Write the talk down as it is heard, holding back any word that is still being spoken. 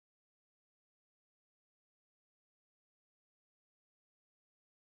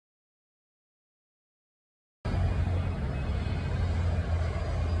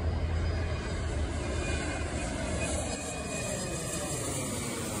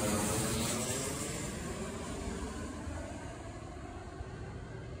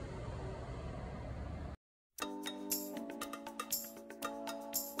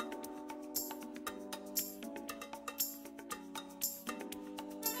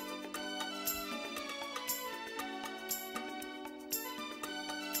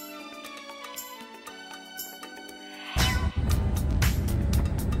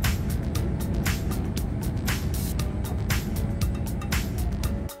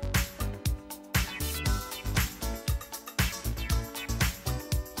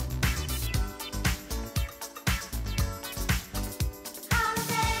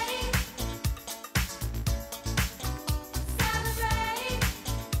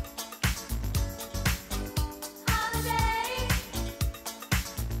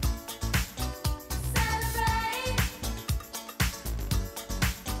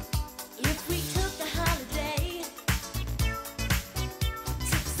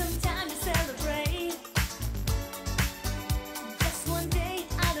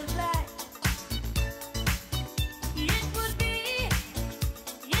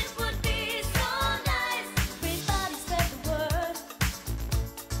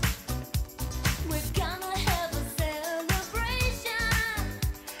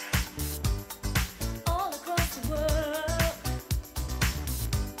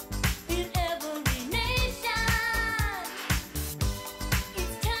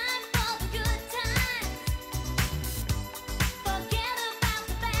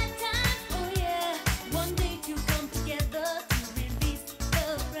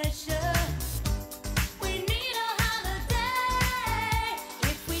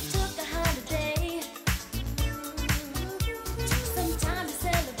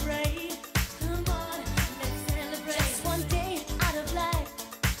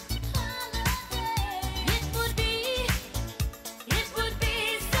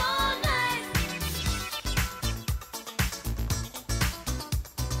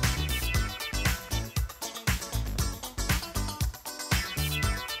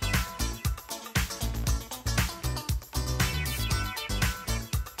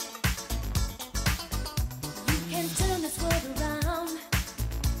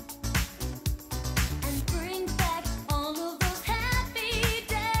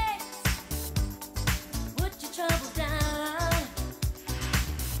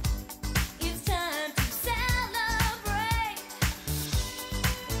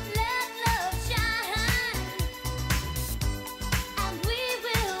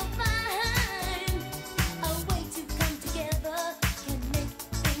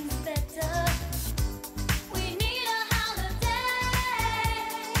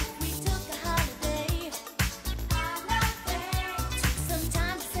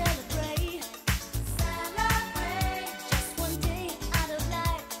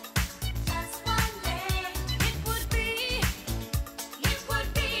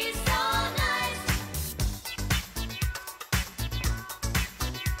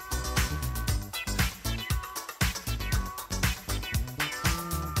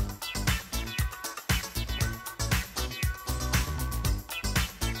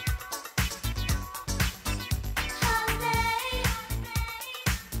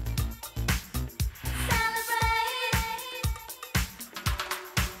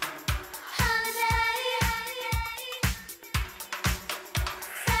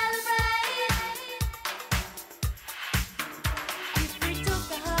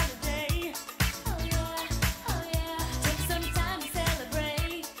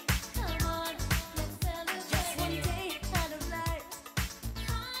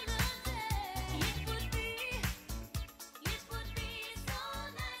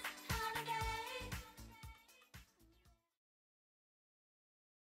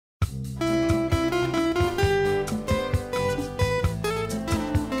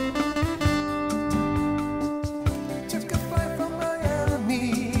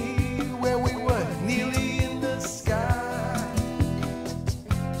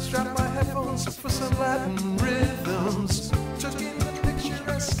strapped my headphones for some Latin rhythms. Took in the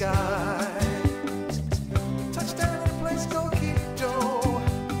picturesque sky. Touchdown in a place called Quito.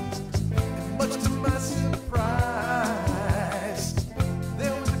 And much to my surprise,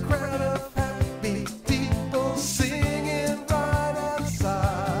 there was a crowd of happy people singing right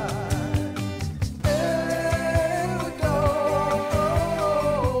outside. Ecuador,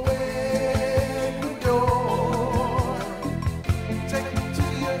 Ecuador, take me to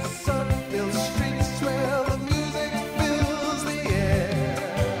your sun-filled streets where the music fills the air.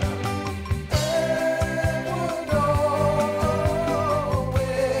 Ecuador,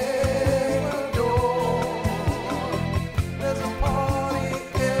 Ecuador, there's a party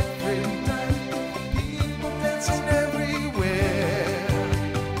every night, people dancing everywhere.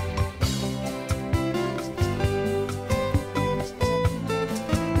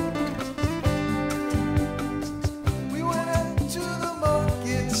 We went out to the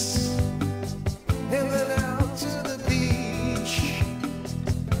markets and then out to the beach.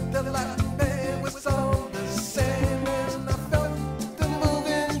 The Latin band was on the sand and I felt the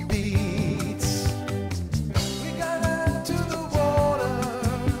moving beats. We got out to the water,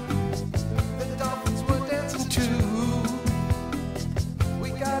 the dolphins were dancing too. We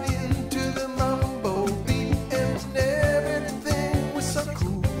got into the mambo beat and everything was so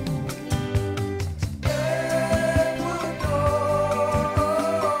cool. Ecuador,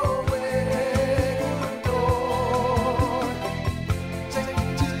 Ecuador, take me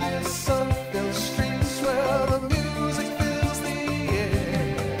to your sun-filled streets where the music fills the air.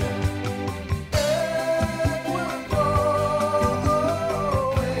 Ecuador,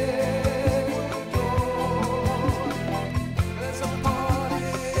 Ecuador, there's a party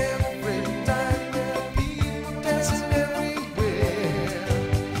every night, there are people dancing everywhere.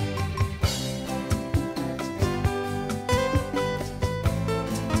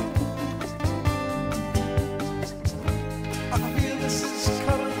 I feel this is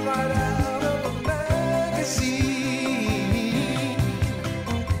coming right out of a magazine.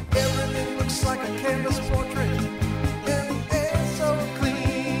 Everything looks like a canvas portrait, and the air's so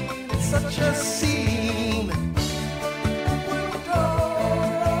clean. It's such a scene. Ecuador,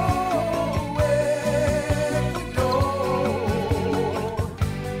 Ecuador,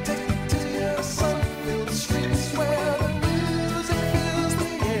 take me to your sun-filled streets where the music fills the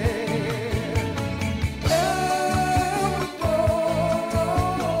air. Ecuador,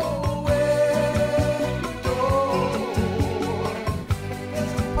 Ecuador,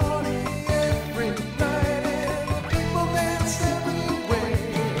 there's a party every night and the people dance everywhere.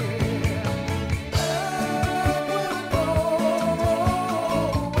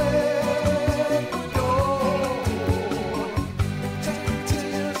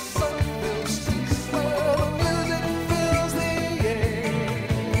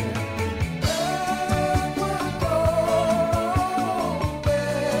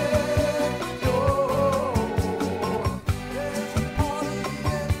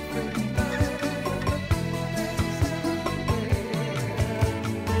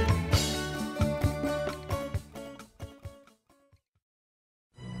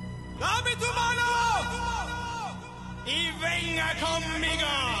 ¡Dame tu mano! Y venga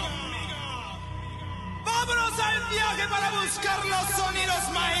conmigo. ¡Vámonos al viaje para buscar los sonidos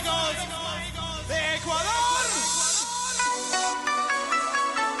mágicos de Ecuador!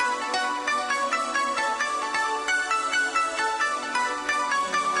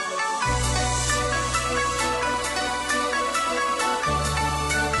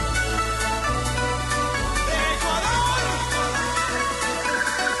 Ecuador,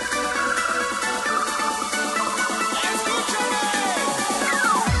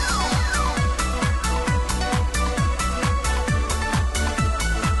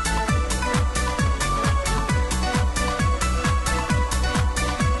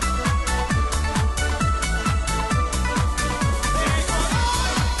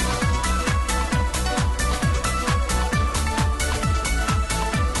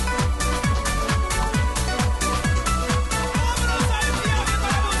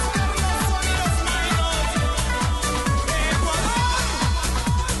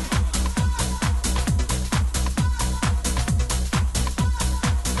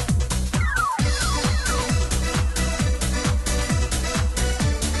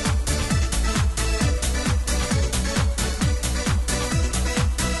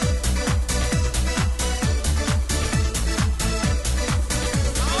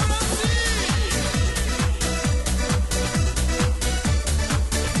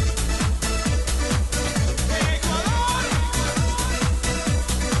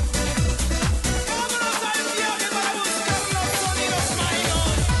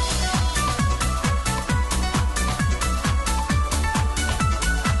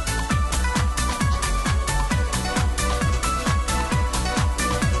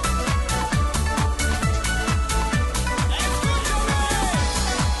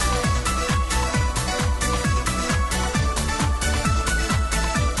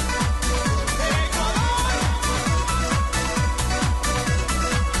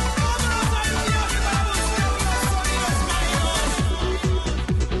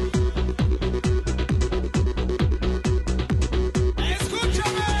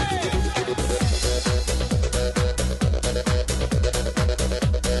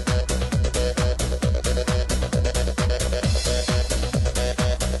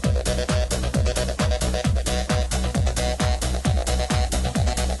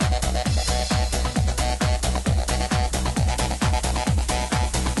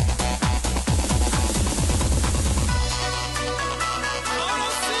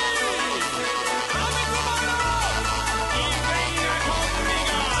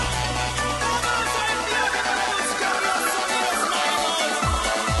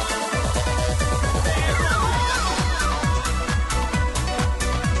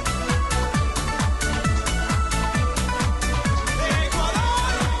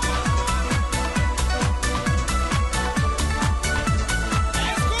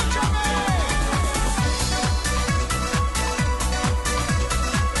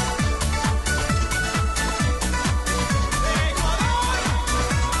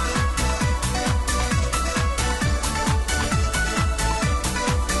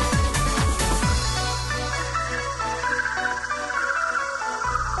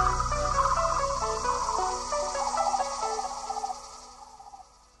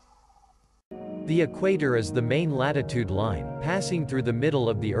 The equator is the main latitude line, passing through the middle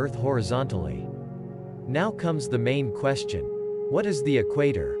of the Earth horizontally. Now comes the main question. What is the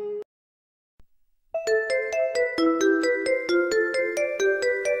equator?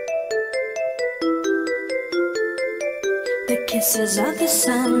 The kisses of the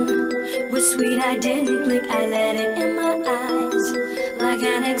sun were sweet, I didn't blink, I let it in my eyes. Like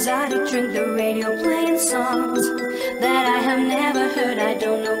an exotic drink, the radio playing songs that I have never heard, I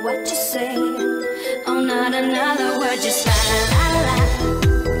don't know what to say. Oh, not another word, just la la la la.